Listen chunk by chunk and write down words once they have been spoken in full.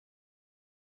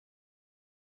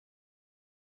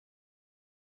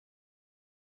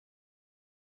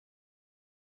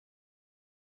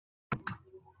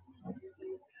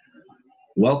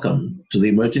Welcome to the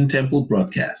Emerging Temple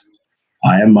broadcast.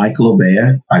 I am Michael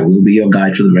Obeya. I will be your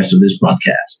guide for the rest of this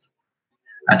broadcast.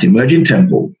 At Emerging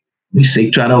Temple, we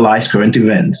seek to analyze current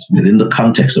events within the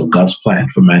context of God's plan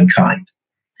for mankind,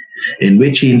 in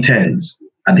which He intends,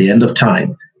 at the end of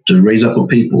time, to raise up a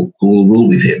people who will rule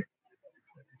with Him.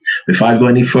 Before I go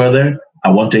any further, I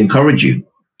want to encourage you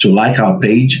to like our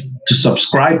page, to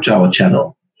subscribe to our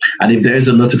channel. And if there is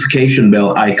a notification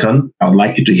bell icon, I would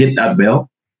like you to hit that bell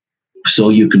so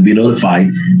you can be notified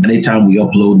anytime we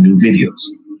upload new videos.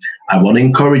 I want to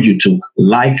encourage you to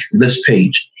like this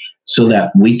page so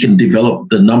that we can develop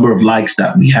the number of likes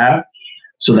that we have,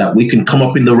 so that we can come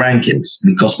up in the rankings,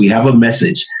 because we have a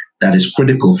message that is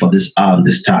critical for this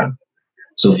time.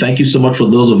 So thank you so much for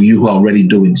those of you who are already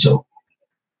doing so.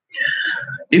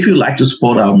 If you'd like to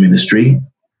support our ministry,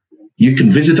 you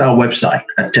can visit our website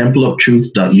at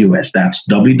templeoftruth.us. That's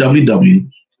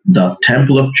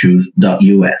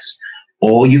www.templeoftruth.us.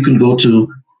 Or you can go to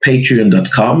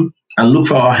patreon.com and look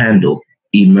for our handle,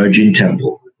 Emerging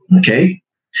Temple. Okay?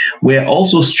 We're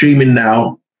also streaming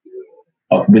now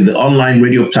with the online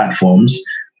radio platforms,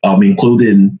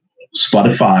 including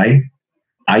Spotify,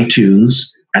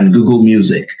 iTunes, and Google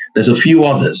Music. There's a few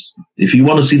others. If you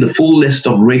want to see the full list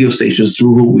of radio stations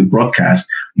through whom we broadcast,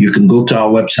 you can go to our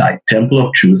website,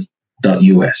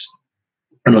 templeoftruth.us.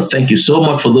 And thank you so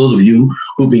much for those of you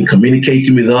who've been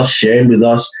communicating with us, sharing with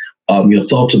us your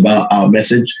thoughts about our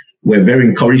message. We're very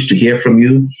encouraged to hear from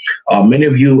you. Many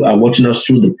of you are watching us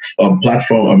through the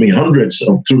platform, hundreds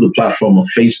through the platform of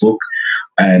Facebook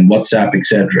and WhatsApp,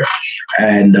 etc.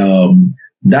 And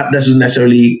that doesn't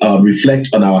necessarily reflect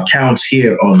on our accounts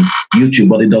here on YouTube,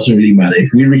 but it doesn't really matter.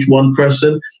 If we reach one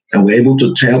person and we're able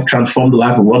to help transform the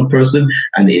life of one person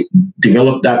and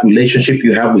develop that relationship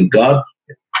you have with God,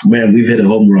 man, we've hit a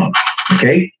home run.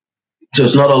 Okay? So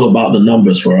it's not all about the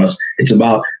numbers for us. It's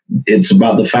about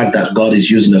the fact that God is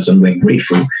using us, and we're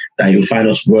grateful that He'll find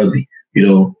us worthy,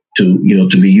 to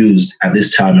be used at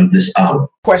this time and this hour.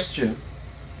 Question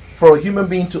for a human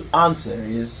being to answer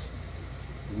is,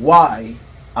 why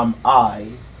am I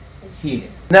here?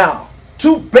 Now,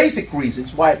 two basic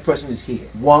reasons why a person is here.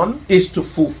 One is to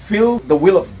fulfill the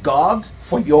will of God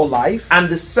for your life, and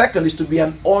the second is to be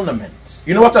an ornament.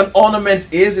 You know what an ornament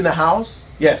is in a house?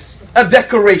 Yes, a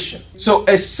decoration. So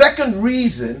a second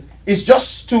reason is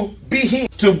just to be here,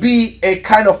 to be a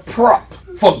kind of prop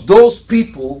for those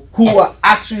people who are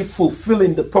actually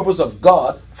fulfilling the purpose of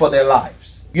God for their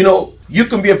lives. You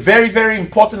can be a very, very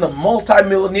important, a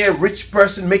multi-millionaire, rich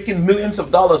person making millions of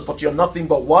dollars, but you're nothing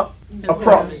but what? A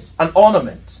prop, an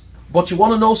ornament. But you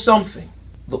want to know something?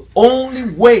 The only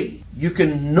way you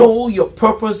can know your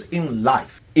purpose in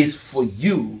life is for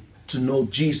you to know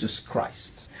Jesus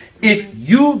Christ. If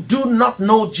you do not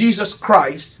know Jesus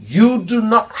Christ, you do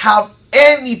not have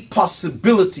any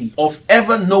possibility of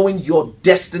ever knowing your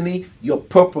destiny, your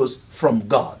purpose from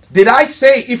God. Did I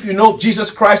say if you know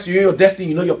Jesus Christ, you know your destiny,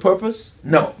 you know your purpose?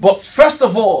 No. But first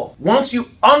of all, once you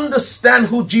understand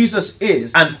who Jesus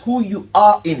is and who you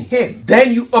are in Him,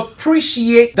 then you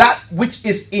appreciate that which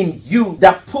is in you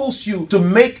that pulls you to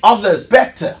make others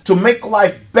better, to make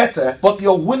life better, but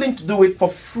you're willing to do it for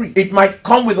free. It might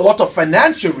come with a lot of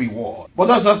financial reward, but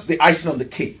that's just the icing on the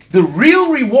cake. The real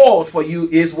reward for you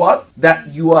is what?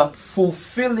 That you are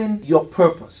fulfilling your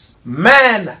purpose.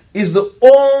 Man is the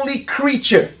only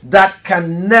creature that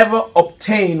can never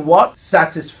obtain what?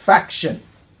 Satisfaction.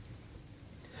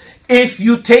 If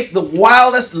you take the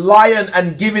wildest lion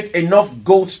and give it enough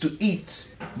goats to eat,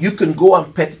 you can go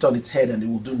and pet it on its head and it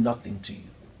will do nothing to you.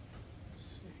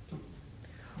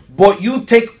 But you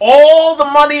take all the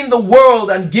money in the world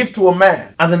and give to a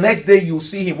man, and the next day you'll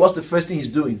see him. What's the first thing he's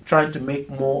doing? Trying to make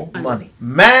more money.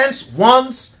 Man's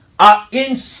wants are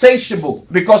insatiable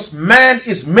because man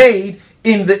is made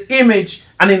in the image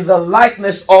and in the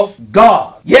likeness of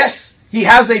God. Yes, he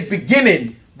has a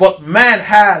beginning, but man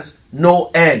has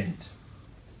no end.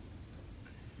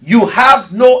 You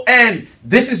have no end.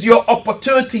 This is your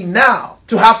opportunity now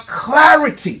to have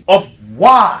clarity of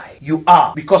why you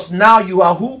are. Because now you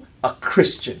are who? A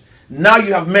Christian. Now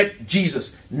you have met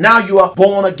Jesus. Now you are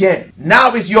born again.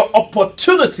 Now is your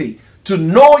opportunity to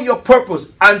know your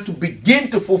purpose and to begin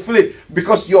to fulfill it,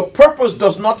 because your purpose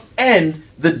does not end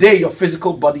the day your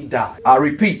physical body dies. I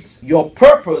repeat, your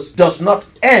purpose does not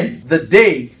end the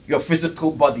day your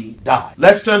physical body dies.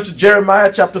 Let's turn to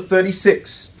Jeremiah chapter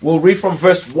 36. We'll read from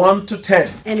verse 1 to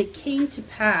 10. And it came to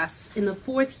pass in the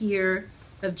 4th year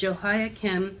of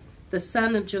Jehoiakim, the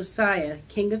son of Josiah,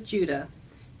 king of Judah,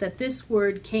 that this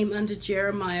word came unto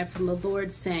Jeremiah from the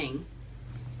Lord, saying,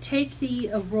 Take thee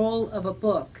a roll of a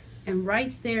book, and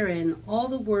write therein all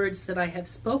the words that I have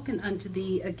spoken unto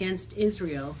thee against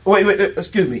Israel. Wait,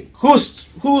 excuse me.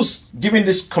 Who's giving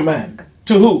this command?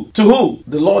 To who? To who?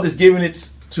 The Lord is giving it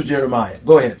to Jeremiah.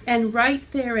 Go ahead. And write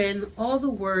therein all the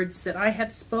words that I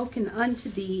have spoken unto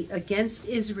thee against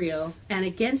Israel, and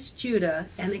against Judah,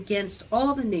 and against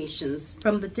all the nations,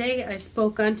 from the day I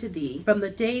spoke unto thee, from the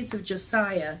days of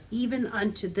Josiah, even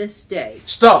unto this day.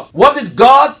 Stop. What did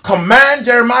God command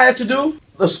Jeremiah to do?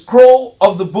 The scroll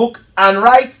of the book and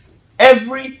write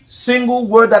every single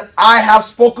word that I have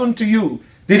spoken to you.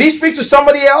 Did he speak to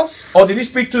somebody else, or did he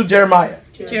speak to Jeremiah?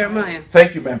 Jeremiah.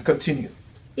 Thank you, ma'am. Continue.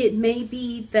 It may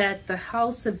be that the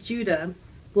house of Judah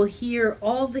will hear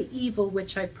all the evil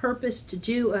which I purpose to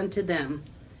do unto them,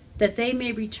 that they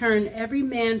may return every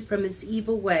man from his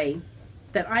evil way,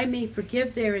 that I may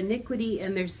forgive their iniquity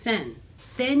and their sin.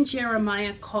 Then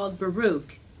Jeremiah called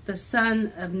Baruch, the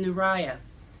son of Neriah,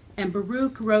 and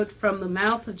Baruch wrote from the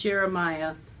mouth of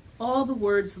Jeremiah all the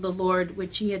words of the Lord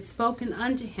which he had spoken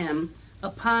unto him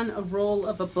upon a roll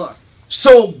of a book.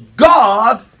 So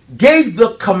God gave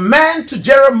the command to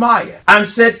Jeremiah and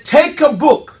said, take a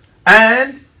book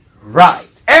and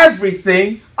write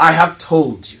everything I have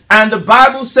told you. And the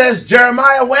Bible says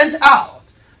Jeremiah went out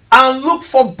and looked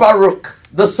for Baruch,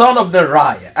 the son of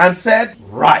Neriah, and said,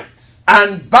 write.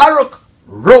 And Baruch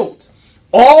wrote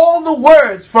all the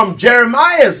words from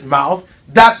Jeremiah's mouth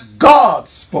that God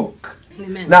spoke.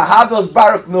 Amen. Now, how does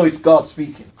Baruch know it's God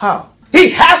speaking? How? He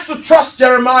has to trust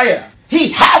Jeremiah.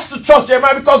 He has to trust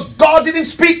Jeremiah because God didn't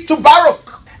speak to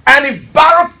Baruch. And if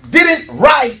Baruch didn't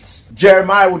write,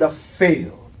 Jeremiah would have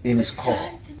failed in his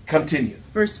call. Continue.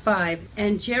 Verse 5,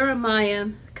 And Jeremiah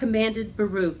commanded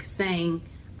Baruch, saying,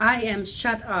 I am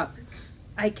shut up.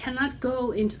 I cannot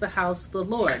go into the house of the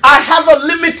Lord. I have a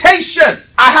limitation.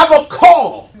 I have a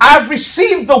call. I have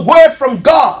received the word from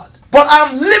God, but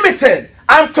I'm limited.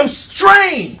 I'm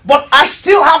constrained, but I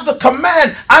still have the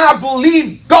command, and I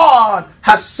believe God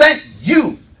has sent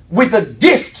you with the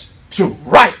gift to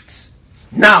write.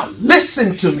 Now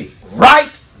listen to me.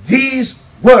 Write these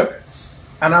words.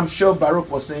 And I'm sure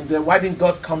Baruch was saying, why didn't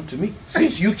God come to me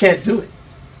since you can't do it?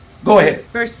 Go ahead.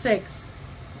 Verse 6,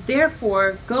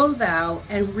 Therefore go thou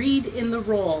and read in the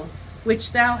roll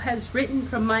which thou hast written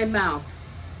from my mouth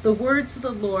the words of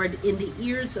the Lord in the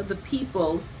ears of the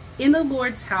people in the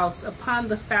Lord's house upon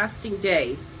the fasting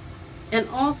day. And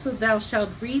also thou shalt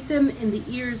read them in the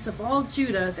ears of all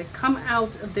Judah that come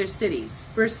out of their cities.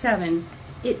 Verse 7,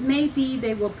 It may be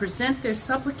they will present their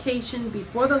supplication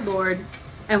before the Lord,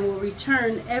 and will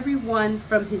return every one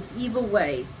from his evil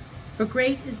way. For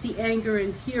great is the anger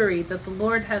and fury that the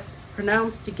Lord hath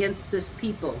pronounced against this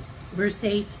people. Verse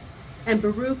 8, And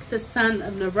Baruch the son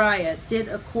of Neriah did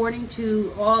according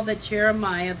to all that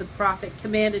Jeremiah the prophet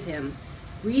commanded him,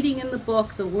 reading in the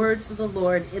book the words of the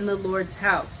Lord in the Lord's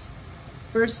house.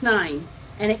 Verse 9,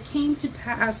 And it came to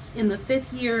pass in the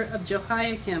 5th year of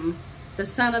Jehoiakim, the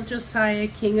son of Josiah,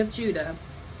 king of Judah,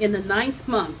 in the 9th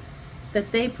month,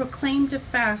 that they proclaimed a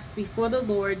fast before the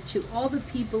Lord to all the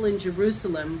people in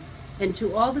Jerusalem, and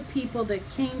to all the people that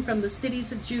came from the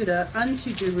cities of Judah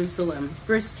unto Jerusalem.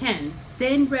 Verse 10,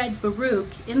 Then read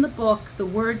Baruch in the book the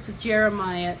words of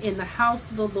Jeremiah in the house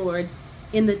of the Lord,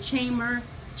 in the chamber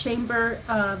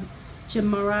of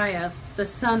Gemariah, the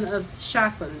son of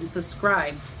Shaphan, the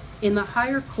scribe, in the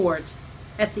higher court,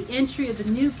 at the entry of the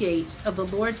new gate of the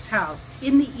Lord's house,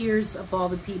 in the ears of all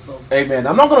the people. Amen.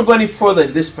 I'm not going to go any further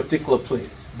in this particular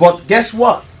place. But guess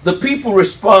what? The people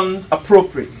respond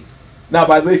appropriately. Now,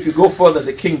 by the way, if you go further,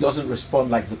 the king doesn't respond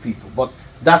like the people. But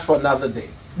that's for another day.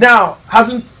 Now,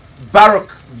 hasn't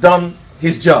Baruch done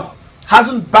his job?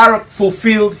 Hasn't Baruch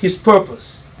fulfilled his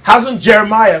purpose? Hasn't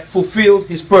Jeremiah fulfilled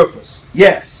his purpose?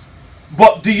 Yes.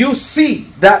 But do you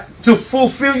see that to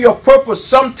fulfill your purpose,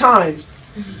 sometimes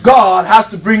God has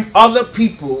to bring other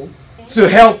people to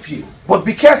help you? But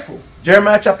be careful.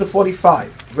 Jeremiah chapter 45,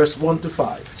 verse 1 to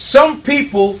 5. Some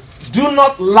people do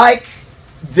not like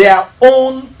their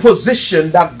own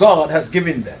position that God has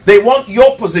given them. They want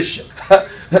your position.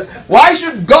 Why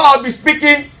should God be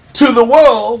speaking to the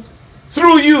world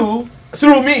through you,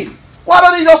 through me? Why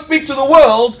don't he just speak to the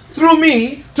world through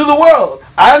me to the world?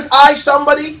 Aren't I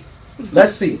somebody?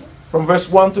 Let's see. From verse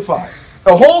 1 to 5.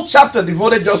 A whole chapter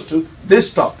devoted just to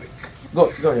this topic. Go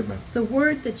ahead, man. The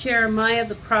word that Jeremiah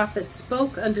the prophet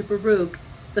spoke unto Baruch,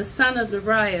 the son of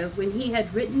Neriah, when he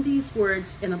had written these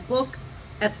words in a book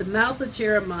at the mouth of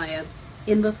Jeremiah,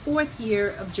 in the 4th year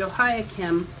of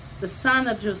Jehoiakim, the son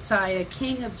of Josiah,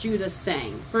 king of Judah,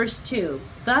 saying. Verse 2,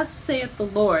 Thus saith the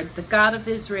Lord, the God of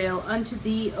Israel, unto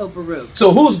thee, O Baruch.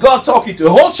 So who's God talking to?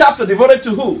 A whole chapter devoted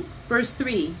to who? Verse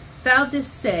 3, Thou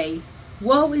didst say,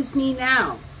 Woe is me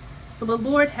now, for the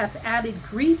Lord hath added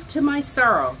grief to my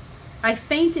sorrow. I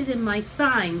fainted in my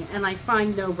sighing, and I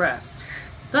find no rest.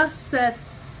 Thus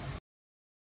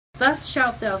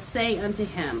shalt thou say unto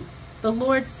him, The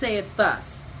Lord saith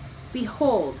thus,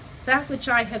 Behold, that which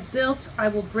I have built I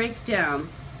will break down,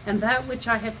 and that which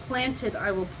I have planted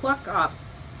I will pluck up,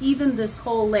 even this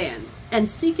whole land. And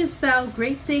seekest thou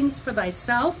great things for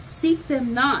thyself? Seek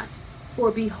them not. For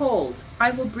behold,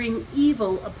 I will bring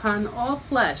evil upon all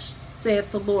flesh,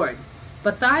 saith the Lord.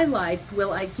 But thy life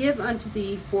will I give unto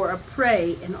thee for a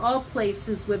prey in all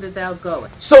places whither thou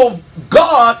goest. So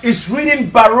God is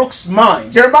reading Baruch's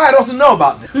mind. Jeremiah doesn't know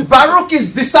about this. Baruch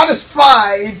is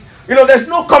dissatisfied. There's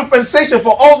no compensation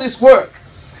for all this work.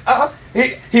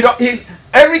 He's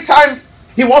every time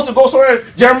he wants to go somewhere,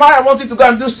 Jeremiah wants him to go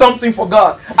and do something for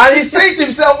God. And he's saying to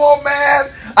himself, oh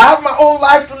man, I have my own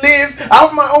life to live. I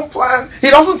have my own plan.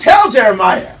 He doesn't tell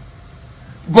Jeremiah.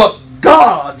 But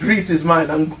God reads his mind.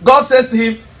 And God says to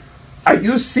him, are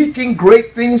you seeking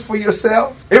great things for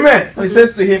yourself? Amen. And he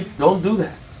says to him, don't do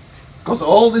that. Because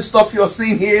all this stuff you're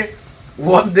seeing here,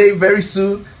 one day, very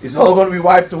soon, it's all going to be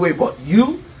wiped away. But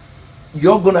you're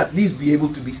going to at least be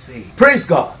able to be saved. Praise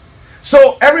God.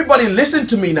 So everybody listen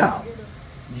to me now.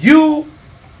 You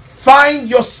find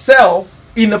yourself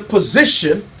in a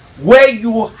position where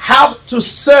you have to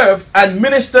serve and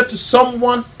minister to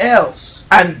someone else.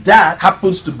 And that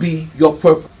happens to be your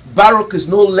purpose. Baruch is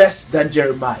no less than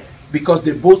Jeremiah because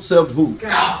they both served who?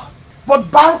 God. But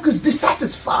Baruch is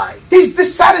dissatisfied. He's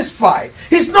dissatisfied.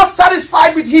 He's not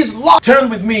satisfied with his lot. Turn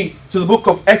with me to the book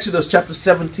of Exodus chapter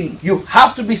 17. You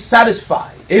have to be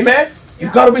satisfied. Amen? You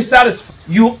got to be satisfied.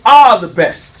 You are the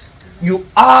best. You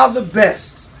are the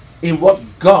best in what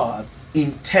God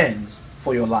intends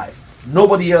for your life.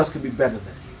 Nobody else can be better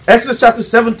than you. Exodus chapter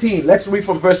 17. Let's read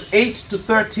from verse 8 to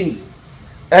 13.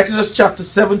 Exodus chapter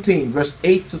 17, verse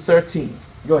 8 to 13.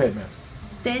 Go ahead, man.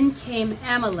 Then came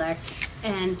Amalek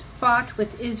and fought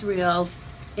with Israel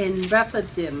in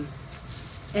Rephidim.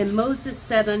 And Moses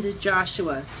said unto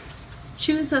Joshua,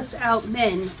 Choose us out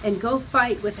men, and go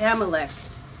fight with Amalek.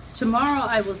 Tomorrow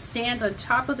I will stand on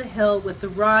top of the hill with the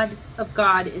rod of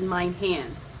God in mine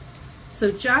hand. So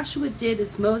Joshua did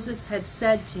as Moses had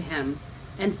said to him,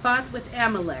 and fought with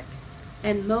Amalek.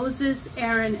 And Moses,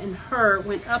 Aaron, and Hur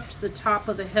went up to the top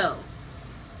of the hill.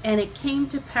 And it came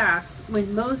to pass,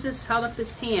 when Moses held up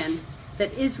his hand,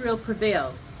 that Israel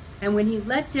prevailed. And when he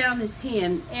let down his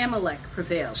hand, Amalek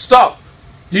prevailed. Stop.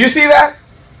 Do you see that?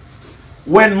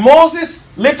 When Moses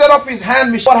lifted up his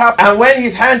hand, what happened? And when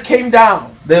his hand came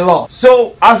down, they lost.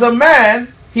 So, as a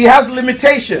man, he has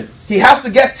limitations. He has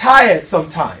to get tired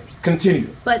sometimes. Continue.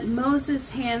 But Moses'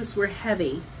 hands were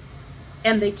heavy.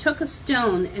 And they took a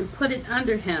stone and put it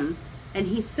under him, and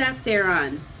he sat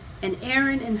thereon. And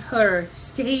Aaron and Hur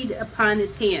stayed upon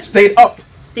his hands. Stayed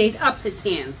up his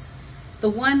hands. The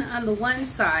one on the one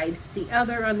side, the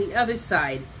other on the other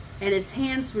side. And his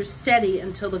hands were steady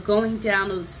until the going down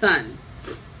of the sun.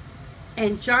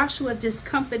 And Joshua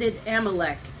discomfited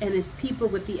Amalek and his people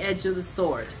with the edge of the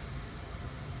sword.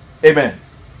 Amen.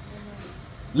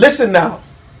 Listen now.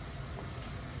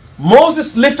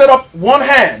 Moses lifted up one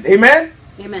hand. Amen?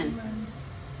 Amen.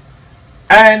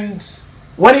 And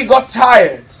when he got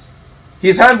tired,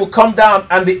 his hand would come down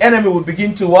and the enemy would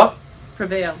begin to what?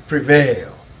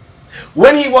 Prevail.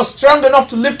 When he was strong enough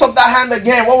to lift up that hand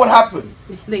again, what would happen?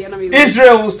 The enemy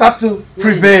Israel will start to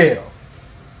prevail.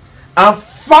 And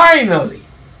finally,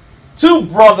 two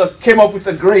brothers came up with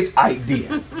a great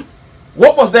idea.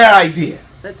 What was their idea?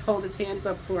 Let's hold his hands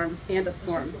up for him. Hand up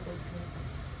for him.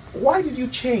 Why did you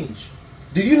change?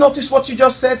 Did you notice what you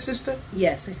just said, sister?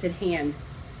 Yes, I said hand.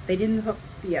 They didn't hook.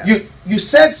 Yeah. You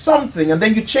said something and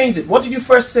then you changed it. What did you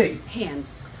first say?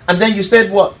 Hands. And then you said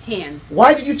what? Hand.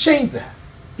 Why did you change that?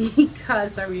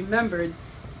 Because I remembered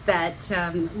that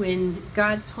when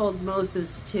God told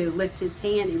Moses to lift his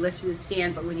hand, he lifted his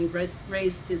hand, but when he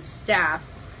raised his staff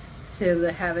to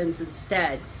the heavens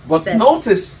instead. But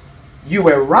notice, you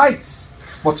were right,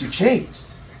 but you changed.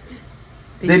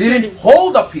 They didn't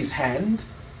hold up his hand.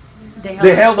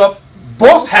 They held up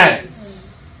both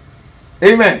hands.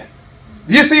 Amen.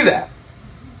 Do you see that?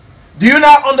 Do you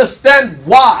now understand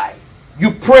why you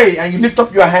pray and you lift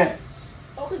up your hands?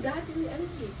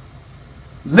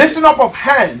 Lifting up of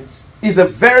hands is a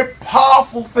very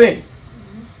powerful thing.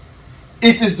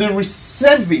 It is the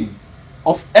receiving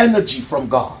of energy from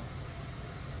God.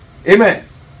 Amen.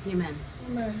 Amen.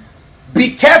 Amen.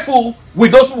 Be careful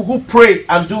with those people who pray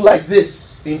and do like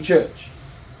this in church.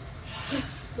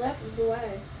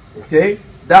 Okay?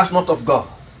 That's not of God.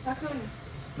 How come?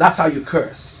 That's how you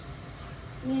curse.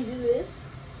 You do this?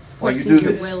 It's Or you forcing do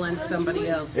your this. will on somebody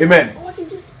else. Amen. Oh, I can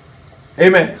do.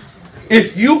 Amen.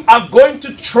 If you are going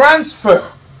to transfer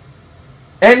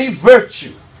any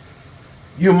virtue,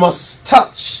 you must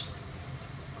touch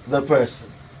the person.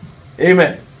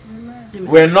 Amen. Amen.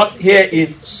 We're not here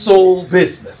in soul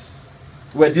business.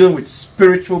 We're dealing with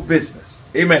spiritual business.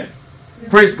 Amen.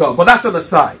 Praise God. But that's an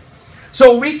aside.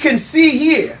 So we can see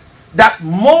here that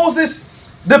Moses,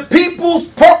 the people's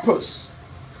purpose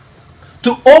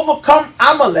to overcome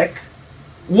Amalek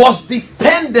was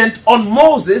dependent on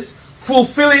Moses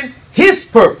fulfilling his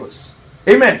purpose.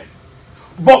 Amen.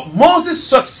 But Moses'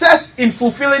 success in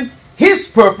fulfilling his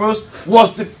purpose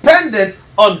was dependent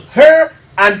on her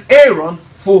and Aaron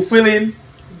fulfilling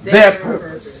their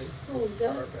purpose. Oh,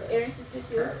 that was Aaron's sister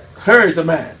too? Her is a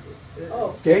man.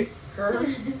 Oh. Okay? Her.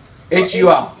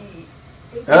 H-U-R.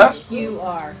 Huh?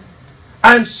 H-U-R.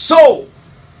 And so,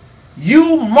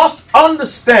 you must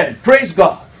understand, praise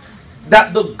God,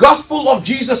 that the gospel of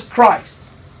Jesus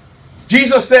Christ,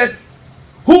 Jesus said,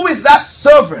 who is that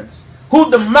servant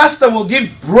who the master will give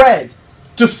bread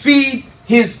to feed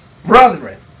his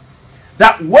brethren,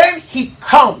 that when he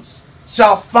comes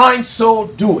shall find so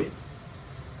doing?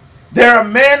 There are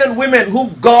men and women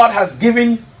whom God has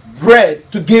given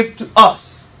bread to give to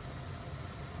us.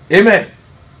 Amen.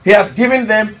 He has given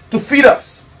them to feed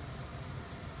us.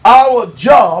 Our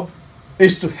job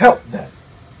is to help them.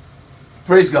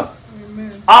 Praise God.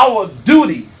 Amen. Our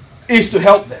duty is to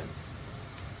help them.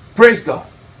 Praise God.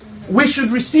 We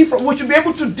should receive from, we should be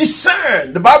able to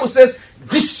discern. The Bible says,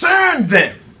 discern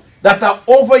them that are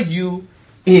over you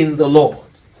in the Lord.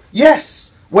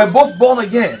 Yes, we're both born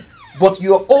again, but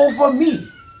you're over me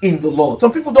in the Lord.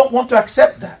 Some people don't want to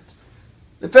accept that.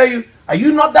 They tell you, are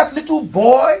you not that little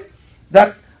boy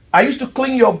that I used to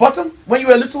clean your bottom when you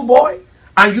were a little boy?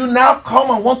 And you now come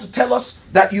and want to tell us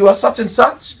that you are such and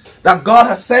such, that God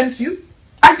has sent you?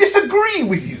 I disagree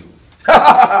with you.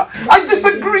 I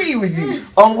disagree with you.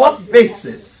 On what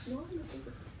basis?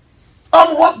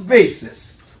 On what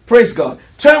basis? Praise God.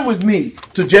 Turn with me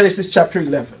to Genesis chapter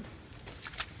 11.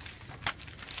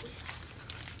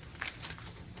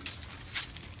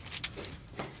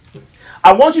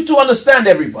 I want you to understand,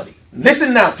 everybody.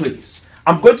 Listen now, please.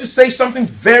 I'm going to say something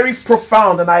very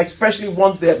profound, and I especially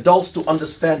want the adults to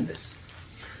understand this.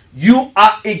 You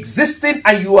are existing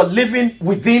and you are living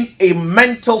within a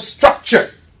mental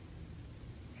structure.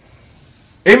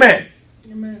 Amen.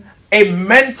 Amen. A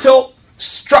mental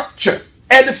structure,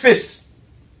 edifice,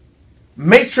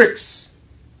 matrix,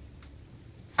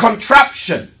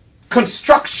 contraption,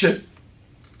 construction.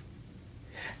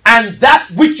 And that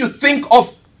which you think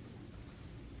of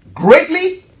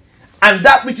greatly and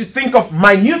that which you think of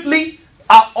minutely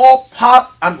are all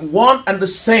part and one and the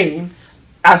same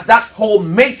as that whole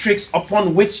matrix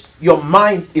upon which your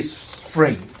mind is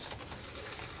framed.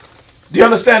 Do you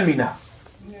understand me now?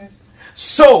 Yes.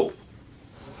 So,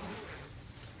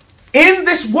 in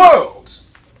this world,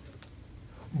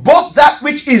 both that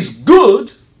which is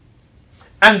good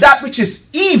and that which is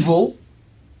evil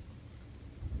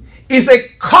is a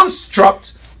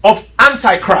construct of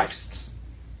antichrists.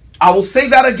 I will say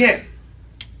that again.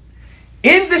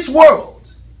 In this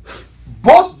world,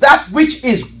 both that which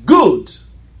is good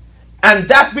and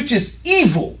that which is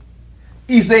evil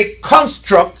is a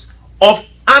construct of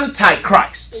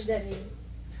antichrists. What does that mean?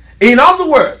 In other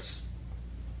words,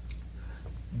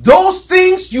 those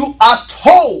things you are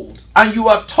told and you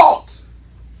are taught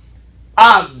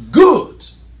are good.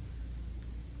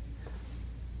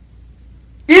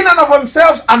 In and of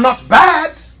themselves are not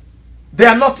bad. They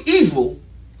are not evil.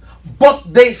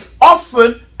 But they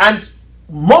often and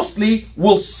mostly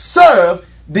will serve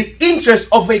the interest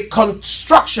of a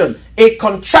construction, a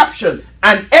contraption,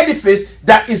 an edifice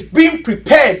that is being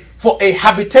prepared for a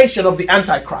habitation of the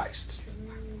Antichrist.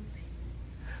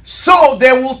 So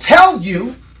they will tell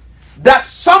you that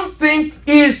something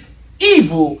is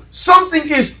evil, something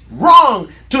is wrong.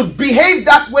 To behave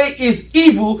that way is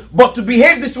evil, but to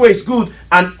behave this way is good,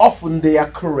 and often they are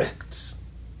correct.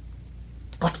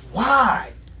 But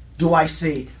why do I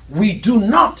say we do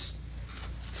not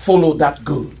follow that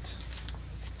good?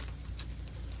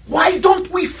 Why don't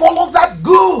we follow that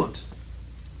good?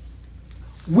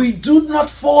 We do not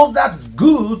follow that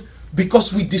good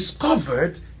because we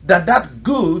discovered that that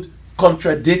good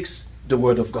contradicts the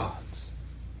Word of God.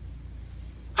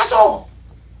 That's all.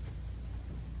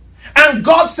 And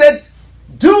God said,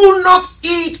 do not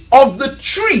eat of the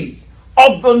tree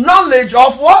of the knowledge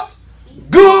of what?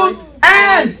 Good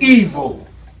and evil.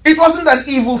 It wasn't an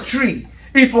evil tree.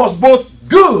 It was both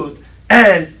good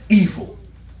and evil.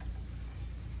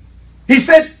 He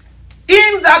said,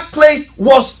 in that place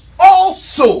was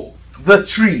also the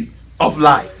tree of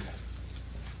life.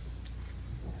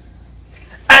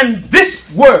 And this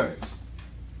word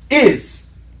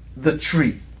is the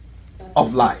tree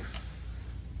of life.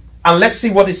 And let's see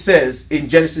what it says in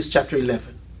Genesis chapter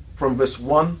 11 from verse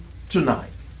 1 to 9.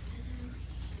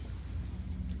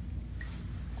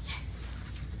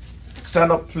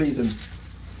 Stand up, please, and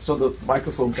so the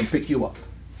microphone can pick you up.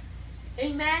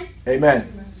 Amen.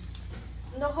 Amen.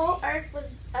 The whole earth was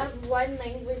of one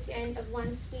language and of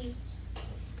one speech.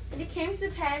 And it came to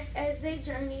pass as they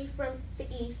journeyed from the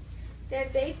east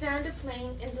that they found a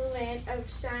plain in the land of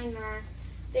Shinar.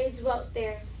 They dwelt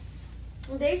there.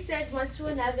 And they said one to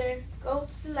another, Go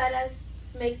to let us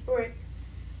make brick,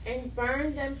 and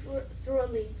burn them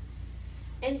thoroughly.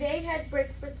 And they had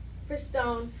brick for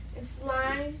stone, and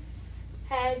slime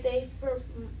had they for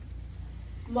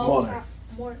mortar.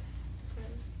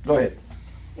 Go ahead.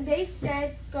 And they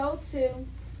said, Go to,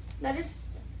 let us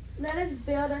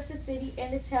build us a city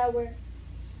and a tower,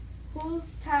 whose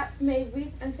top may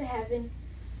reach unto heaven,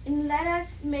 and let us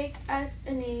make us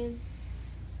a name.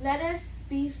 Let us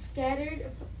be scattered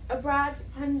abroad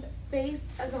upon the face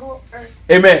of the whole earth.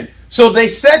 Amen. So they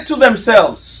said to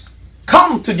themselves,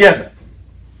 Come together.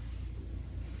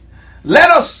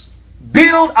 Let us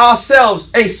build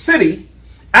ourselves a city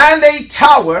and a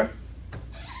tower,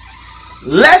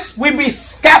 lest we be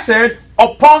scattered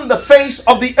upon the face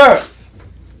of the earth.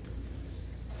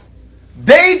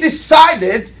 They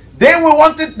decided they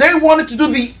wanted to do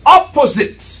the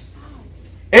opposite.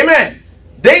 Amen.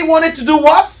 They wanted to do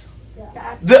what?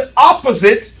 The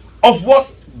opposite of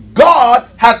what God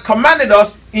had commanded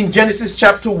us in Genesis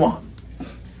chapter 1.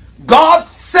 God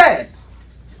said,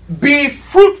 Be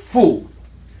fruitful,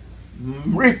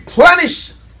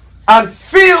 replenish, and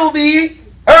fill the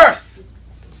earth.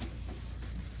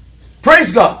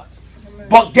 Praise God.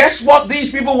 But guess what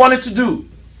these people wanted to do?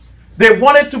 They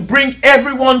wanted to bring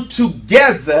everyone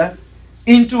together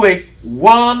into a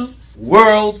one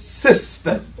world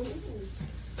system.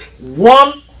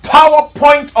 One power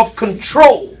point of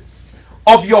control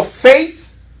of your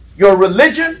faith, your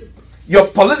religion, your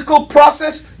political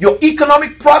process, your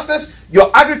economic process,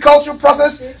 your agricultural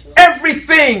process,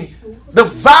 everything. The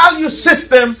value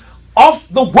system of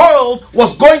the world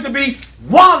was going to be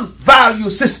one value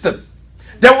system.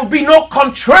 There would be no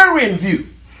contrarian view.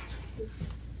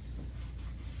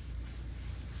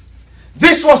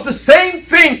 This was the same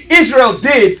thing Israel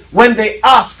did when they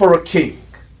asked for a king.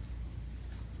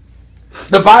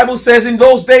 The Bible says in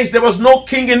those days there was no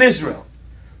king in Israel.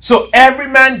 So every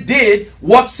man did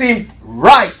what seemed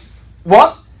right.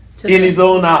 What? In his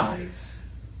own eyes.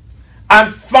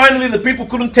 And finally the people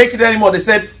couldn't take it anymore. They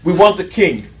said, we want a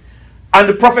king. And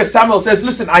the prophet Samuel says,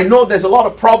 listen, I know there's a lot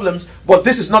of problems, but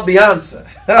this is not the answer.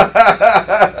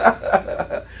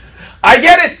 I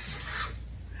get it.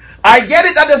 I get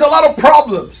it that there's a lot of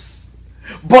problems.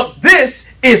 But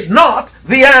this is not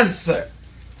the answer.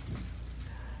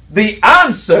 The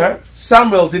answer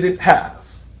Samuel didn't have.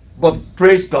 But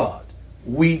praise God,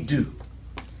 we do.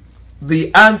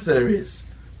 The answer is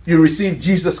you receive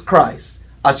Jesus Christ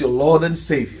as your Lord and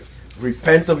Savior.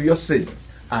 Repent of your sins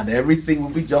and everything will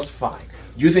be just fine.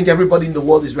 Do you think everybody in the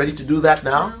world is ready to do that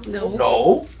now?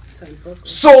 No.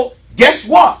 So guess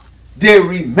what? They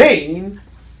remain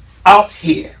out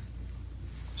here,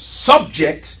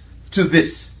 subject to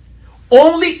this.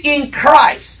 Only in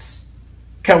Christ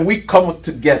can we come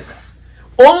together.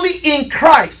 Only in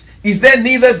Christ is there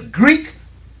neither Greek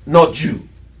nor Jew,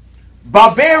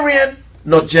 barbarian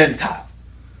nor Gentile.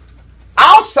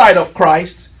 Outside of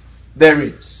Christ, there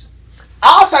is.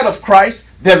 Outside of Christ,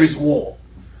 there is war.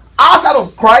 Outside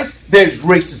of Christ, there is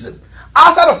racism.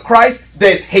 Outside of Christ,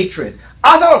 there is hatred.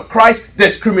 Outside of Christ,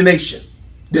 there's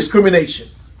discrimination.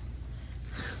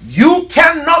 You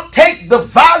cannot take the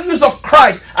values of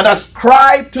Christ and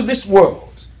ascribe to this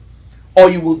world, or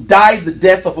you will die the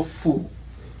death of a fool.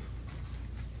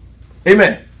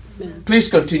 Amen. Amen. Please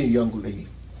continue, young lady.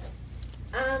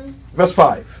 Verse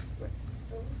 5.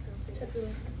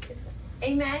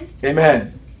 Amen.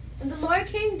 Amen. And the Lord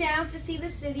came down to see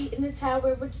the city and the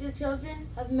tower which the children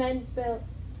of men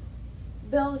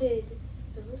builded.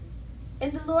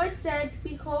 And the Lord said,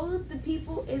 Behold, the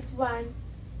people is one,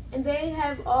 and they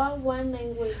have all one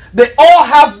language. They all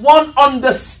have one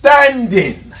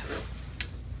understanding.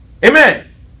 Amen.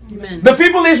 Amen. The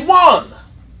people is one.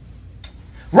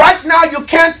 Right now you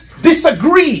can't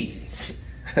disagree.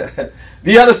 Do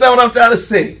you understand what I'm trying to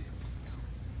say?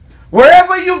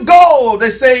 Wherever you go, they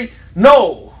say,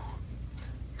 no,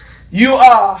 you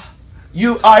are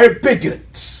a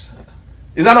bigot.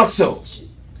 Is that not so?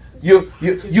 You're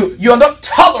not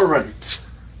tolerant.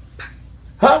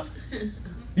 Huh?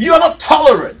 You are not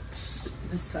tolerant.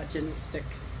 Misogynistic.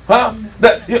 Huh?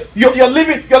 You're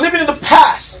living in the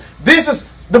past. This is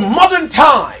the modern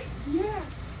time.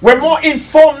 We're more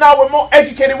informed now. We're more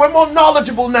educated. We're more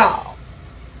knowledgeable now.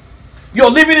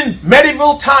 You're living in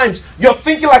medieval times. You're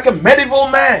thinking like a medieval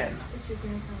man.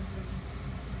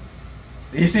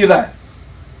 You see that?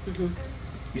 Mm-hmm.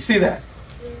 You see that?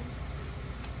 Yeah.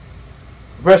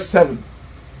 Verse 7.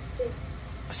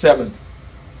 7.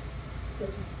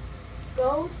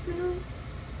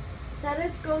 Let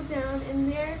us go down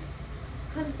and there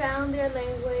confound their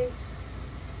language,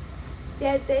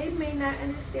 that they may not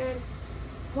understand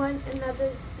one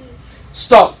another's speech.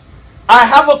 Stop. I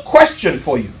have a question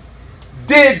for you.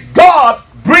 Did God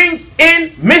bring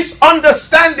in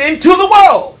misunderstanding to the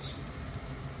world?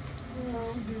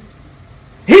 No.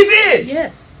 He did.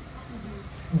 Yes.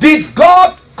 Did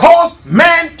God cause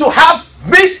man to have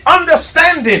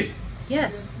misunderstanding?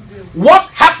 Yes. What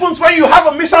happens when you have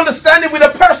a misunderstanding with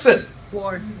a person?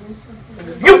 War.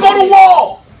 You go to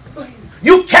war.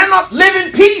 You cannot live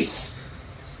in peace.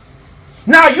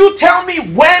 Now you tell me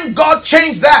when God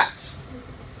changed that.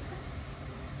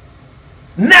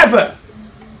 Never.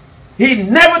 He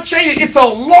never changed it. It's a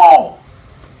law.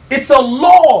 It's a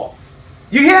law.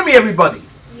 You hear me, everybody?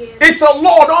 Yeah. It's a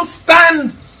law. Don't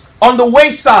stand on the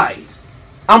wayside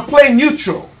and play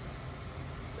neutral.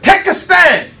 Take a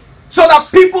stand so that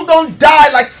people don't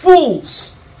die like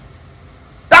fools.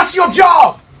 That's your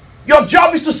job. Your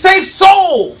job is to save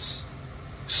souls.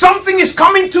 Something is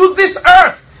coming to this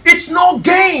earth. It's no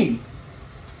game.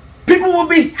 People will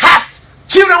be hacked.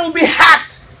 Children will be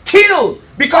hacked, killed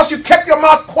because you kept your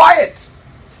mouth quiet.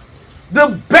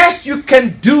 The best you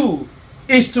can do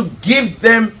is to give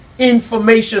them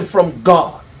information from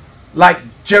God, like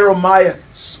Jeremiah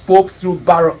spoke through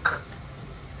Baruch,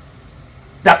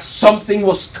 that something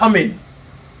was coming.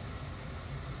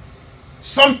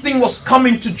 Something was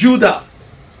coming to Judah.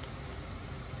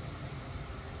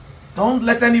 Don't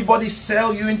let anybody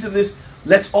sell you into this.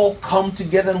 Let's all come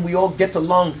together and we all get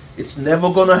along. It's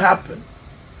never going to happen.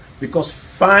 Because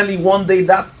finally one day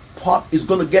that pot is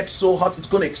going to get so hot it's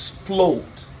going to explode.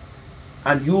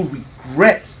 And you'll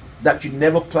regret that you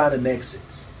never planned an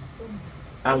exit.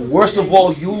 And worst of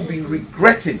all, you'll be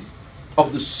regretting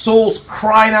of the souls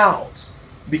crying out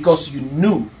because you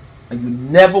knew and you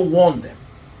never warned them.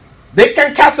 They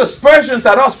can cast aspersions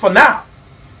at us for now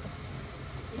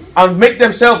and make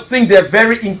themselves think they're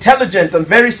very intelligent and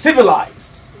very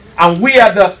civilized. And we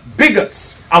are the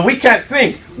bigots and we can't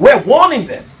think. We're warning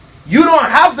them. You don't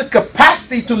have the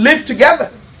capacity to live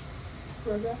together.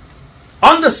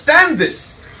 Understand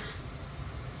this.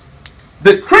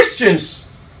 The Christians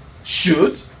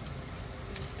should,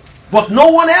 but no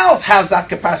one else has that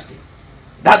capacity.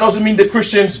 That doesn't mean the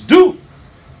Christians do.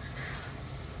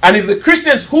 And if the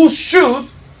Christians who should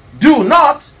do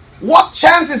not, what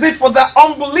chance is it for that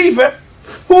unbeliever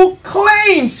who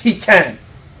claims he can,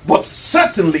 but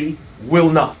certainly will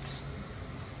not?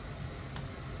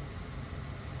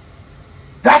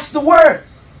 That's the word.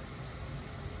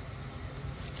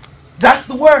 That's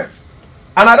the word.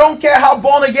 And I don't care how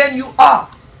born again you are.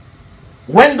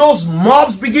 When those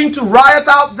mobs begin to riot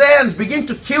out there and begin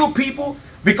to kill people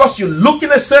because you look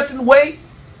in a certain way,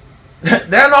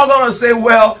 they're not going to say,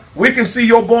 well, we can see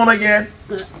you're born again,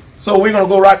 so we're going to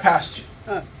go right past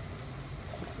you.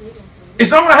 It's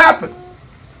not going to happen.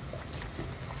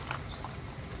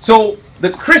 So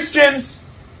the Christians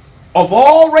of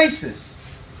all races,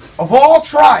 of all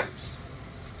tribes,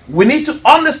 we need to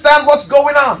understand what's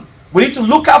going on. We need to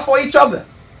look out for each other.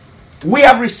 We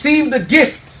have received the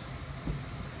gift,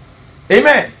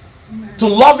 amen, to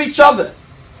love each other,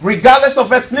 regardless of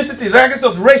ethnicity, regardless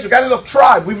of race, regardless of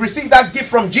tribe. We've received that gift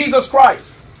from Jesus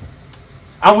Christ.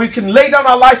 And we can lay down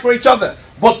our lives for each other.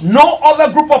 But no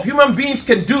other group of human beings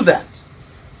can do that.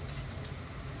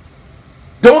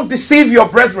 Don't deceive your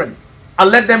brethren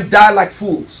and let them die like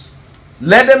fools.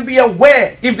 Let them be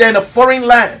aware if they're in a foreign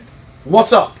land.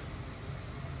 What's up?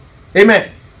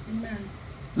 Amen. Amen.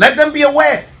 Let them be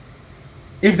aware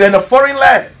if they're in a foreign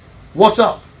land. What's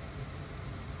up?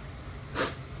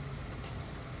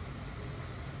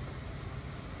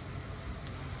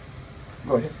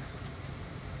 Go ahead.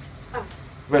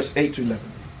 Verse 8 to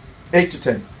 11. 8 to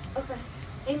 10. Okay.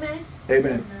 Amen.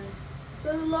 Amen.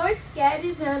 So the Lord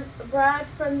scattered them abroad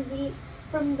from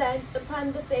thence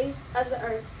upon the face of the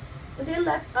earth, and they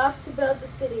left off to build the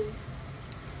city.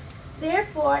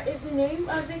 Therefore is the name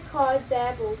of it called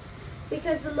Babel,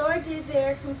 because the Lord did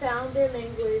there confound their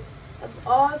language of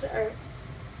all the earth.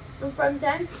 And from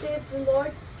thence did the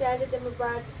Lord scatter them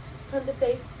abroad upon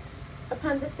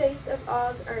the face of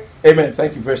all the earth. Amen.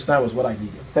 Thank you. Verse 9 was what I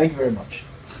needed. Thank you very much.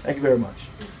 Thank you very much.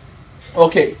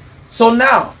 Okay. So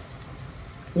now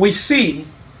we see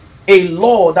a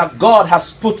law that God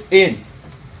has put in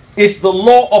It's the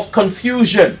law of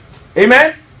confusion.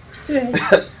 Amen?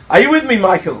 Are you with me,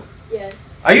 Michael? Yes.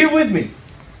 Are you with me?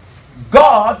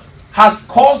 God has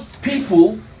caused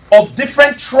people of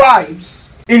different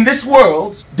tribes in this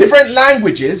world, different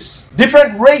languages,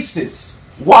 different races,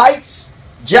 whites,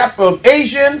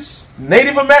 Asians,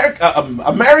 Native Americans,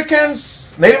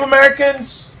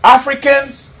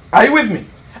 Africans. Are you with me?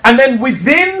 And then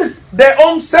within their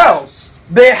own selves,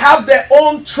 they have their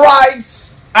own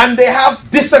tribes and they have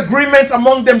disagreements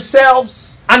among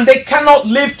themselves and they cannot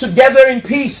live together in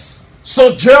peace.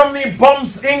 So Germany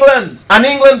bombs England and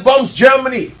England bombs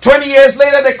Germany. 20 years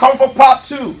later, they come for part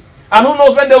 2. And who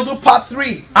knows when they'll do part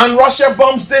 3. And Russia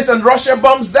bombs this and Russia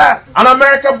bombs that. And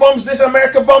America bombs this,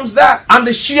 America bombs that. And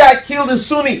the Shia killed the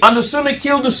Sunni. And the Sunni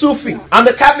killed the Sufi. And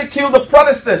the Catholic killed the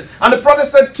Protestant. And the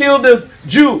Protestant killed the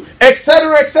Jew,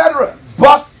 etc., etc.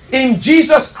 But in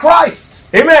Jesus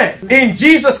Christ, amen, in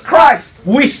Jesus Christ,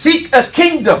 we seek a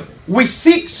kingdom. We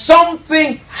seek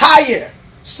something higher,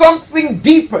 something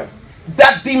deeper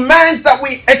that demands that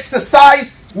we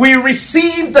exercise. We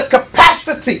receive the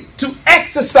capacity to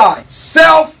exercise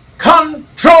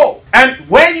self-control. And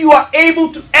when you are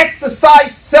able to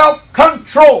exercise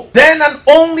self-control, then and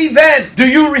only then do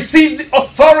you receive the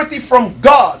authority from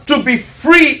God to be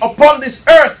free upon this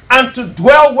earth and to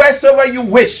dwell wheresoever you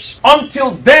wish.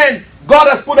 Until then, God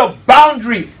has put a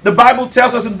boundary, the Bible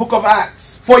tells us in the book of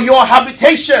Acts, for your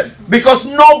habitation, because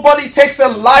nobody takes a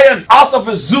lion out of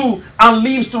a zoo and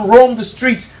leaves to roam the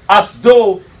streets as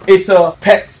though it's a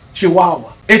pet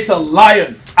chihuahua. It's a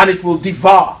lion and it will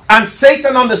devour. And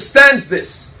Satan understands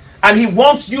this. And he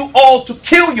wants you all to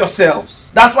kill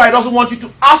yourselves. That's why he doesn't want you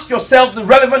to ask yourself the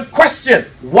relevant question.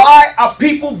 Why are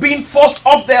people being forced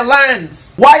off their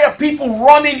lands? Why are people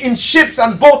running in ships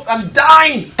and boats and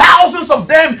dying? Thousands of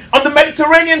them on the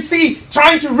Mediterranean Sea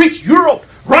trying to reach Europe,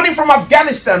 running from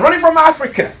Afghanistan, running from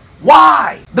Africa.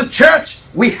 Why? The church,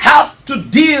 we have to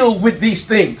deal with these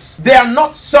things. They are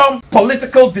not some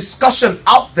political discussion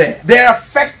out there. They are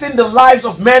affecting the lives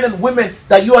of men and women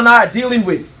that you and I are dealing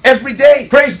with every day.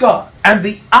 Praise God. And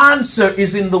the answer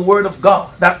is in the Word of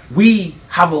God, that we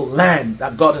have a land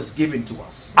that God has given to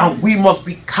us. And we must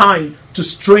be kind to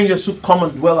strangers who come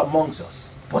and dwell amongst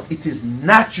us. But it is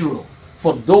natural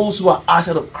for those who are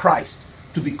outside of Christ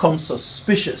to become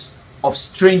suspicious of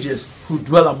strangers who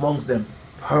dwell amongst them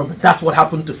permanent. That's what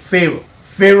happened to Pharaoh.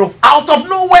 Pharaoh, out of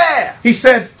nowhere, he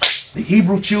said, the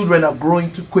Hebrew children are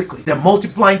growing too quickly. They're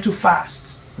multiplying too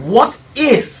fast. What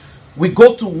if we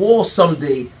go to war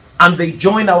someday and they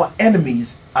join our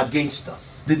enemies against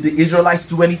us? Did the Israelites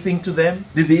do anything to them?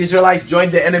 Did the Israelites join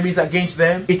their enemies against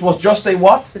them? It was just a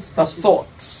what? A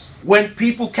thought. When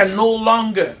people can no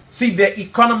longer see their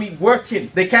economy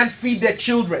working, they can't feed their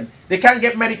children, they can't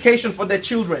get medication for their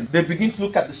children, they begin to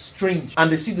look at the strange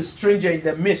and they see the stranger in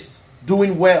their midst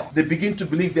doing well. They begin to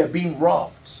believe they're being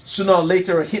robbed. Sooner or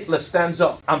later, a Hitler stands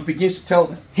up and begins to tell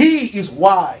them, he is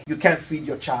why you can't feed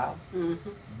your child.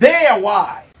 They are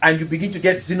why. And you begin to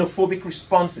get xenophobic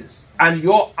responses. And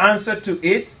your answer to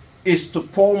it is to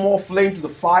pour more flame to the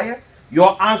fire.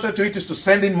 Your answer to it is to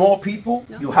send in more people.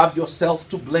 No. You have yourself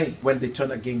to blame when they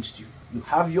turn against you. You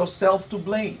have yourself to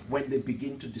blame when they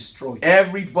begin to destroy you.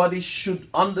 Everybody should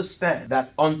understand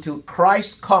that until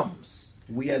Christ comes,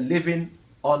 we are living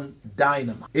on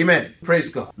dynamite. Amen. Praise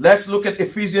God. Let's look at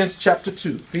Ephesians chapter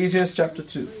 2. Ephesians chapter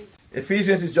 2.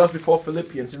 Ephesians is just before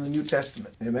Philippians in the New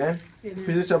Testament. Amen.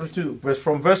 Ephesians chapter 2,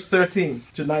 from verse 13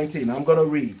 to 19. I'm going to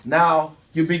read. Now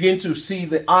you begin to see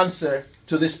the answer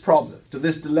to this problem, to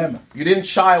this dilemma. You didn't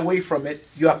shy away from it.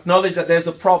 You acknowledge that there's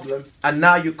a problem, and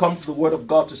now you come to the Word of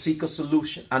God to seek a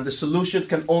solution. And the solution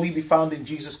can only be found in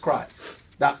Jesus Christ.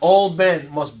 That all men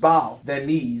must bow their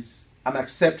knees and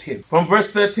accept Him. From verse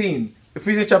 13,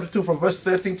 Ephesians chapter 2, from verse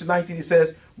 13 to 19, it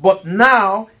says, but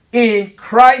now in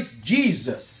Christ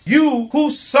Jesus, you who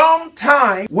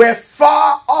sometime were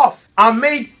far off are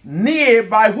made near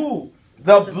by who?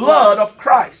 The blood of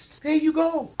Christ. There you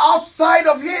go. Outside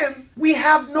of Him, we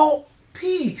have no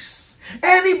peace.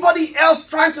 Anybody else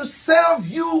trying to sell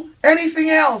you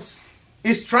anything else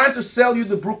is trying to sell you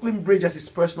the Brooklyn Bridge as his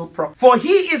personal property. For He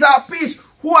is our peace,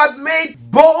 who had made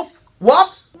both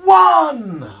what?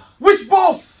 One. Which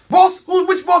both?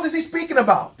 Which both is He speaking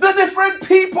about? The different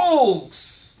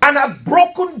peoples. And had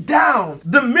broken down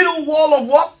the middle wall of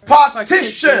what?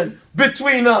 Partition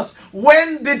between us.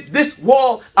 When did this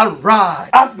wall arise?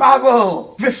 At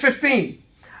Babel. Verse 15.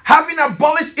 Having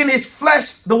abolished in His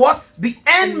flesh the what? The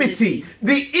enmity.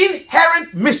 The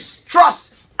inherent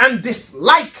mistrust and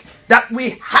dislike that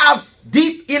we have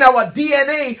deep in our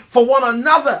DNA for one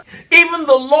another. Even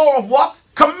the law of what?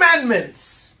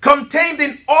 Commandments contained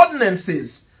in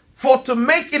ordinances, For to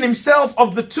make in himself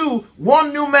of the two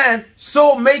one new man,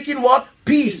 so making what?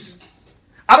 Peace.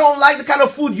 I don't like the kind of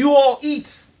food you all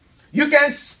eat. You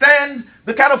can't stand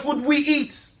the kind of food we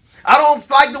eat. I don't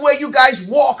like the way you guys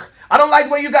walk. I don't like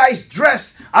the way you guys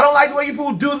dress. I don't like the way you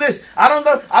people do this. I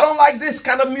don't like this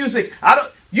kind of music.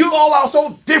 You all are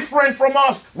so different from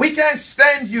us. We can't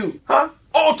stand you. Huh?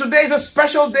 Oh, today's a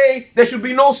special day. There should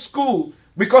be no school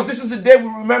because this is the day we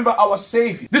remember our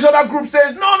Savior. This other group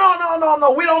says,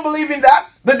 no. We don't believe in that.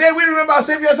 The day we remember our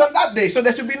Savior is on that day. So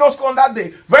there should be no school on that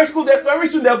day. Very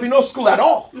soon there'll be no school at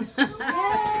all.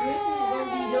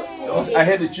 I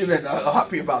heard the children are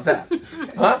happy about that.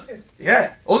 Huh?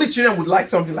 Yeah. Only children would like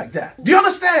something like that. Do you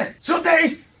understand? So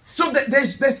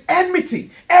there's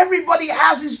enmity. Everybody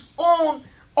has his own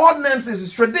ordinances,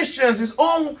 his traditions, his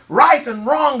own right and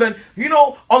wrong. And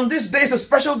on this day is a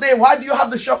special day. Why do you have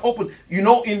the shop open?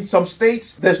 In some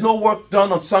states, there's no work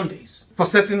done on Sundays. For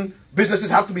certain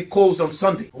businesses have to be closed on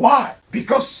Sunday. Why?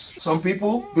 Because some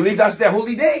people believe that's their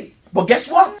holy day. But guess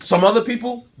what? Some other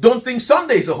people don't think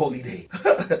Sunday is a holy day.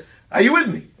 Are you with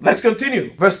me? Let's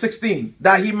continue. Verse 16.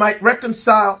 That he might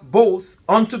reconcile both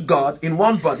unto God in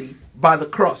one body by the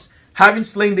cross, having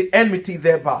slain the enmity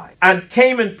thereby, and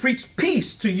came and preached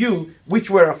peace to you which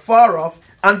were afar off,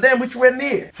 and them which were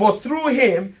near. For through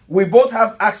him we both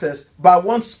have access by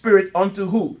one Spirit unto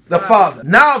who? The Father.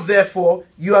 Now therefore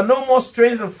you are no more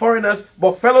strangers and foreigners,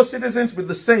 but fellow citizens with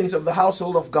the saints of the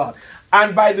household of God.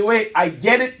 And by the way, I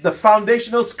get it. The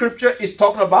foundational scripture is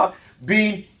talking about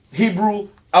being Hebrew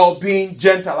or being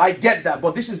Gentile. I get that.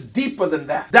 But this is deeper than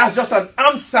that. That's just an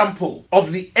unsample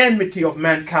of the enmity of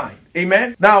mankind.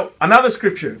 Amen. Now, another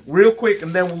scripture, real quick,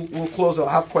 and then we'll close. I'll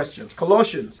have questions.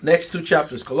 Colossians, next two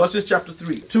chapters. Colossians chapter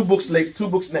 3. Two books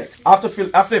next. After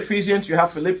Ephesians, you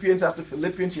have Philippians. After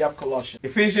Philippians, you have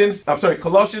Colossians.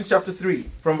 Colossians chapter 3,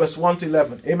 from verse 1 to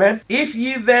 11. Amen. If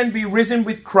ye then be risen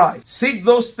with Christ, seek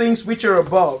those things which are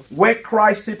above, where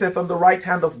Christ sitteth on the right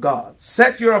hand of God.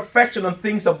 Set your affection on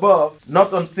things above,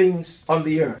 not on things on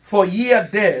the earth. For ye are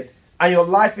dead, and your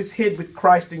life is hid with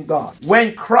Christ in God.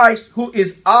 When Christ, who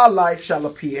is our life, shall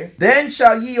appear, then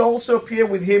shall ye also appear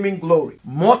with him in glory.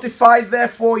 Mortify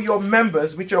therefore your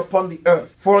members which are upon the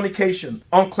earth, fornication,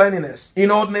 uncleanness,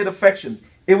 inordinate affection,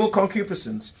 evil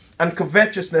concupiscence, and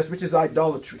covetousness, which is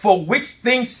idolatry. For which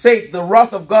things' sake the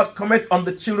wrath of God cometh on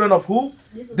the children of who?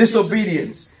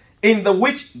 Disobedience. In the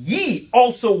which ye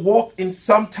also walked in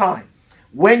some time,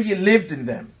 when ye lived in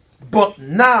them. But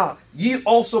now ye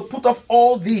also put off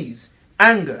all these: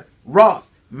 anger, wrath,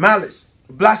 malice,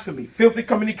 blasphemy, filthy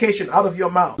communication out of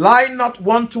your mouth. Lie not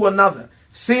one to another,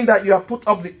 seeing that you have put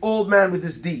off the old man with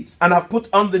his deeds, and have put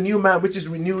on the new man, which is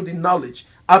renewed in knowledge,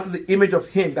 after the image of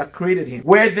him that created him.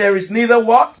 Where there is neither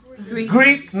what?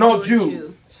 Greek nor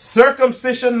Jew,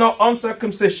 circumcision nor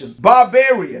uncircumcision,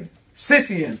 barbarian,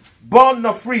 Scythian, bond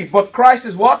nor free, but Christ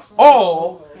is what?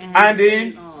 All and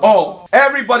in all.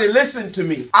 Everybody listen to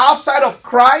me. Outside of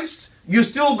Christ, you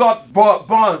still got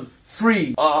bond,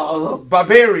 free,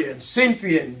 barbarian,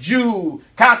 Scythian, Jew,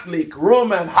 Catholic,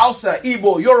 Roman, Hausa,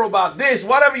 Igbo, Yoruba, this,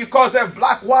 whatever you call them,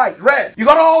 black, white, red. You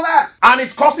got all that. And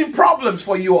it's causing problems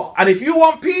for you all. And if you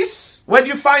want peace, where do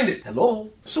you find it?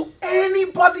 Hello? So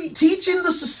anybody teaching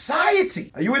the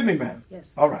society, are you with me, man?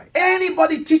 Yes. All right.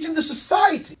 Anybody teaching the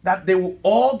society that they will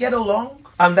all get along,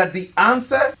 and that the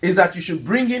answer is that you should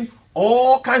bring in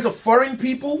all kinds of foreign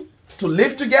people to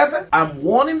live together, I'm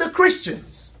warning the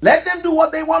Christians. Let them do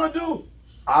what they want to do.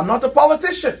 I'm not a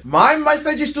politician. My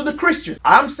message is to the Christian.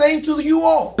 I'm saying to you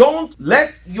all, don't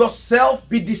let yourself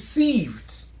be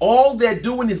deceived. All they're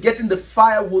doing is getting the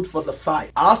firewood for the fire.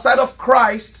 Outside of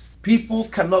Christ, people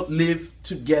cannot live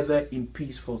together in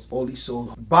peace for holy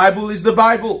soul. Bible is the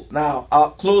Bible. Now,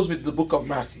 I'll close with the book of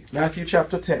Matthew. Matthew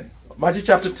chapter 10. Matthew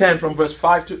chapter 10 from verse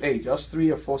 5 to 8. Just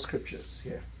 3 or 4 scriptures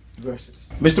here. Verses.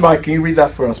 Mr. Mike, can you read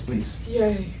that for us, please?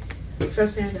 Yay.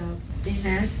 First stand up.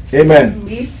 Amen. Amen.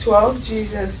 These 12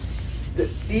 Jesus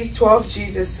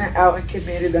sent out and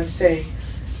commanded them, saying,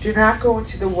 do not go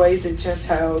into the way of the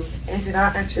Gentiles, and do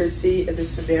not enter the city of the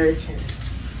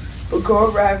Samaritans, but go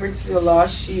rather to the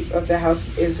lost sheep of the house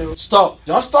of Israel. Stop.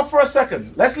 Just stop for a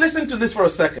second. Let's listen to this for a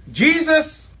second.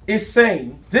 Jesus is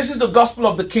saying, this is the gospel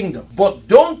of the kingdom, but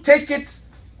don't take it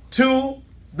to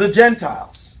the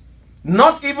Gentiles.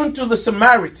 Not even to the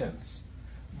Samaritans,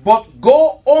 but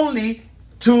go only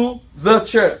to the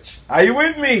church. Are you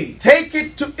with me? Take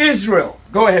it to Israel.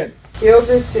 Go ahead. Heal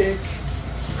the sick,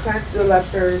 cleanse the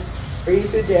lepers,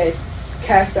 raise the dead,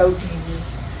 cast out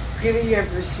demons. Freely you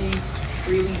have received,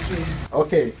 freely give.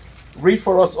 Okay. Read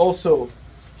for us also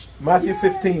Matthew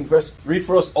 15, verse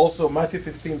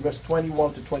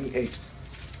 21 to 28.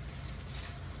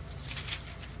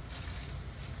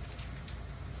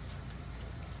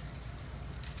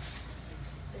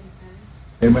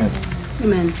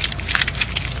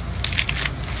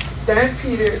 Then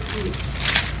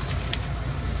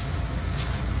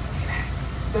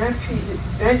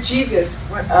Jesus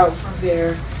went out from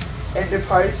there and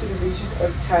departed to the region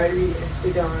of Tyre and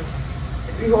Sidon.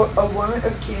 And behold, a woman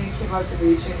of Canaan came out of the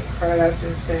region and cried out to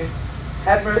him, saying,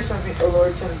 Have mercy on me, O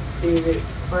Lord, son of David.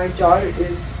 My daughter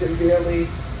is severely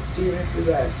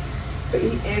demon-possessed. But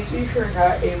he answered her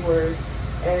not a word,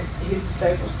 and his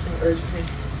disciples came urging him,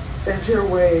 Send her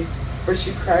away, for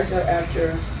she cries out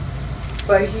after us.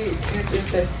 But he answered and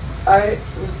said, I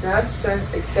was not sent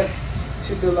except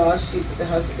to the lost sheep of the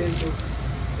house of Israel.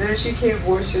 Then she came and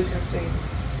worshipped him, saying,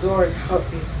 Lord, help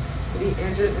me. And he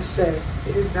answered and said,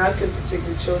 It is not good to take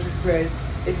the children's bread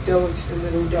and throw it to the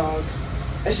little dogs.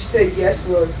 And she said, Yes,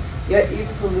 Lord, yet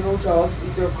even the little dogs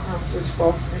eat their crumbs which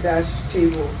fall from the master's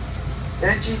table.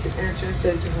 Then Jesus answered and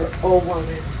said to her, O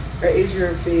woman, great is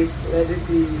your faith, let it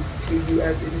be to you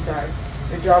as you desire.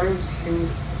 The daughter was healed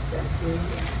from that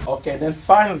feeling. Okay, then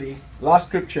finally, last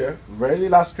scripture, very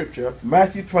last scripture,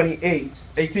 Matthew 28,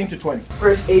 18 to 20.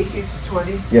 Verse 18 to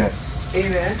 20. Yes.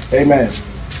 Amen. Amen.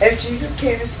 And Jesus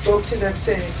came and spoke to them,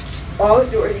 saying, All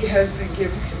authority has been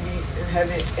given to me in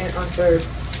heaven and on earth.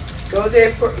 Go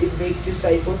therefore and make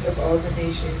disciples of all the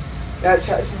nations,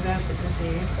 baptizing them in the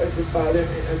name of the Father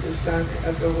and of the Son and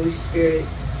of the Holy Spirit,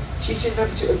 teaching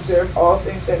them to observe all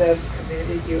things that I have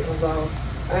commanded you, and lo,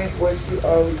 I am with you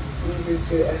always, even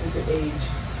to the end of the age.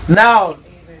 Now,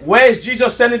 where is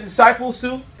Jesus sending disciples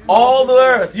to? All the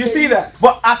earth. You see that?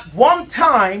 But at one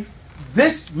time,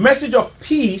 this message of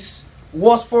peace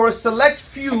was for a select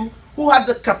few who had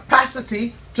the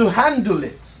capacity to handle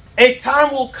it. A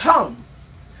time will come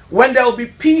when there will be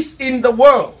peace in the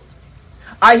world.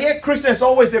 I hear Christians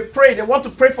always, they pray, they want to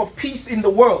pray for peace in the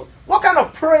world. What kind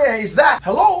of prayer is that?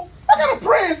 Hello? What kind of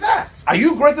prayer is that? Are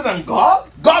you greater than God?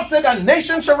 God said that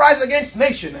nation shall rise against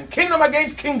nation and kingdom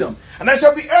against kingdom, and there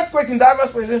shall be earthquakes in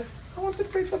diverse places. I want to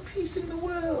pray for peace in the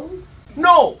world.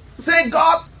 No. Say,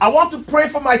 God, I want to pray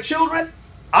for my children.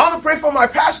 I want to pray for my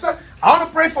pastor. I want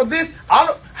to pray for this. I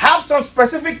want to have some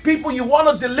specific people you want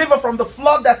to deliver from the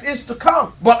flood that is to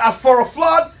come. But as for a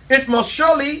flood, it must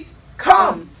surely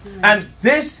come. And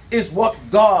this is what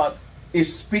God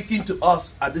is speaking to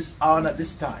us at this hour and at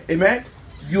this time. Amen.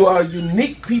 You are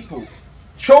unique people,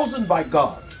 chosen by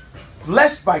God,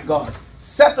 blessed by God,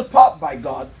 set apart by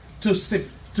God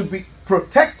to be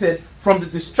protected from the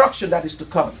destruction that is to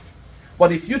come.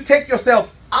 But if you take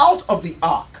yourself out of the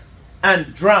ark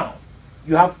and drown,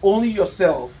 you have only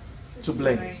yourself to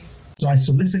blame. So I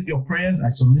solicit your prayers. I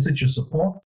solicit your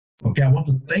support. Okay, I want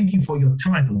to thank you for your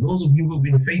time. For those of you who have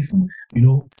been faithful,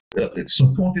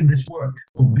 supporting this work,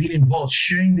 for being involved,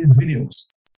 sharing these videos.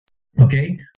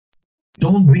 Okay,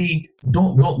 don't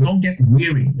get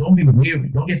weary. Don't be weary.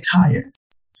 Don't get tired.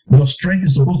 Your strength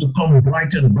is supposed to come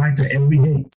brighter and brighter every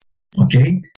day.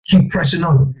 Okay, keep pressing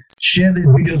on. Share these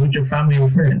videos with your family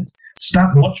and friends.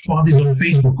 Start watch parties on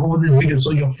Facebook over this video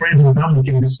so your friends and family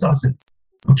can discuss it.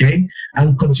 Okay,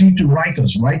 and continue to write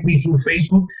us. Write me through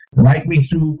Facebook. Write me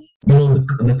through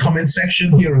the comment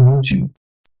section here on YouTube.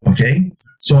 Okay,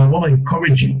 so I want to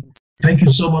encourage you. Thank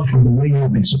you so much for the way you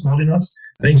have been supporting us.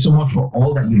 Thank you so much for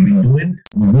all that you've been doing.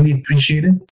 We really appreciate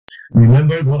it.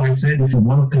 Remember what I said. If you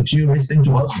want to continue listening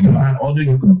to us, you can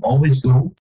always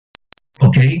go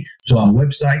to our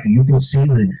website. You can see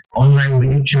the online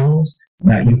radio channels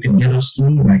that you can get us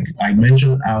through. Like I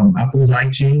mentioned, Apple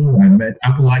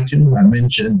iTunes. I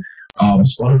mentioned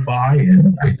Spotify,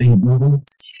 and I think Google.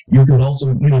 You can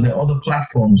also, there are other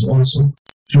platforms also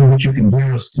through which you can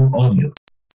hear us through audio.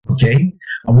 Okay,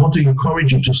 I want to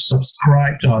encourage you to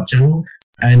subscribe to our channel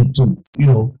and to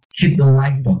hit the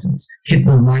like buttons. Hit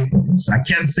the like buttons. I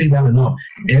can't say that enough.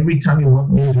 Every time you watch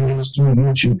these videos through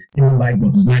YouTube, hit the like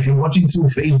buttons. Now, if you're watching through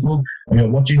Facebook or you're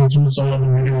watching through some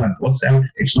other video like WhatsApp,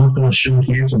 it's not going to show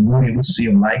here, so you won't be able to see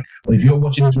a like. But if you're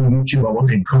watching through YouTube, I want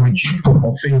to encourage you,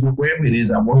 or Facebook, wherever it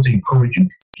is, I want to encourage you.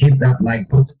 Hit that like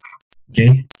button.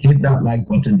 Okay, hit that like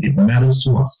button. It matters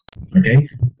to us. Okay,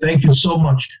 thank you so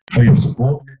much for your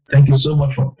support. Thank you so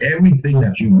much for everything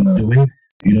that you've been doing,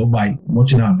 by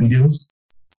watching our videos.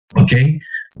 Okay,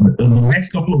 in the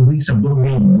next couple of weeks, I'm going to be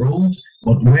on the road,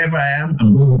 but wherever I am,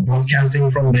 I'm going to be broadcasting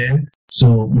from there.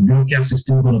 So the broadcast is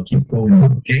still going to keep going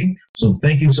on. Okay, so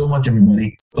thank you so much,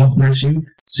 everybody. God bless you.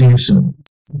 See you soon.